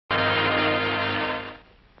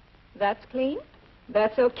That's clean?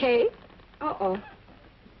 That's okay? Uh-oh.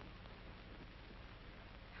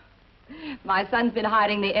 My son's been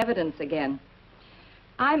hiding the evidence again.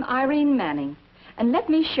 I'm Irene Manning, and let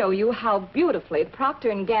me show you how beautifully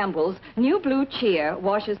Procter & Gamble's new blue Cheer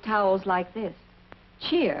washes towels like this.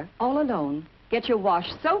 Cheer, all alone, gets your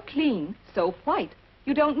wash so clean, so white,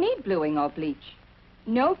 you don't need bluing or bleach.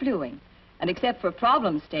 No bluing, and except for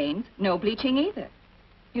problem stains, no bleaching either.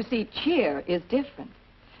 You see, Cheer is different.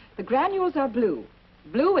 The granules are blue,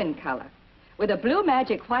 blue in color, with a blue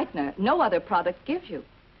magic whitener no other product gives you.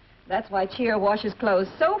 That's why Cheer washes clothes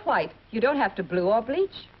so white, you don't have to blue or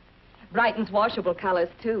bleach. Brightens washable colors,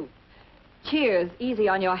 too. Cheer's easy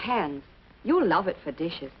on your hands. You'll love it for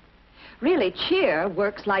dishes. Really, Cheer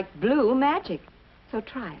works like blue magic. So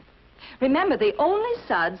try it. Remember, the only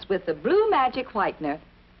suds with the blue magic whitener,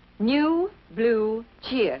 new blue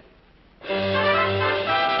Cheer.